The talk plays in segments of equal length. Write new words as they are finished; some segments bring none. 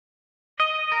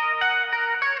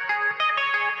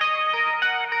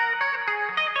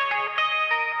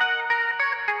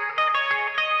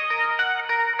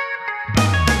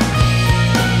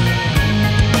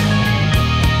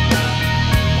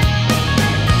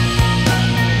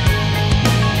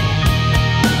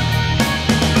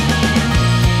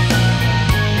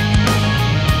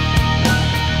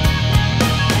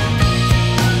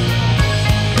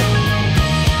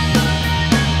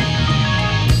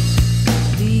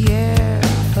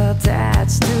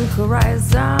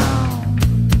horizon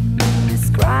is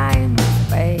crying with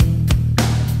pain.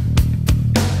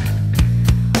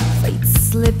 Fate's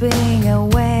slipping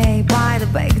away by the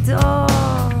back door.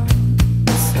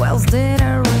 Swell's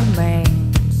dinner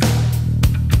remains,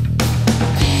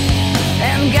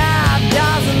 and God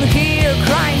doesn't hear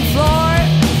crying floor,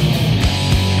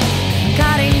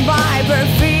 cutting by bare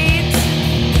feet,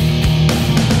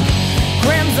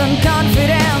 crimson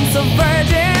confidence of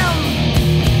virgin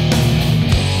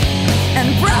and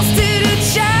prostitute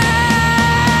shouts,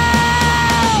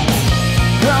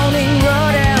 groaning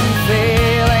road and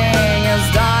feeling is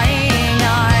dying.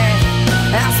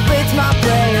 I spit my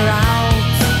prayer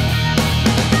out,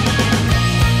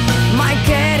 my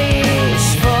caddish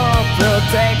for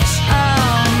protection,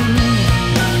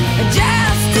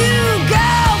 just to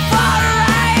go for a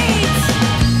ride.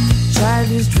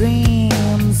 Childish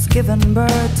dreams given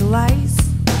birth to lies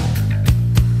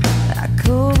are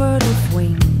covered with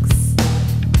wings.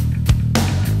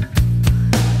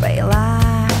 Pale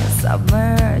eyes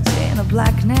submerged in a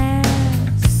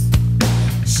blackness,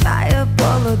 shy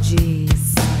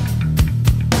apologies,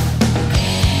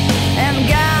 and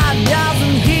God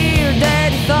doesn't hear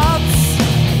dead thoughts,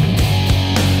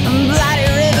 bloody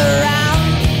river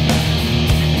round,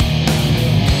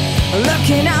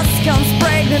 looking askance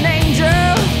pregnant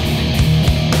angel,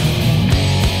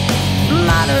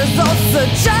 mothers of the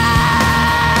child.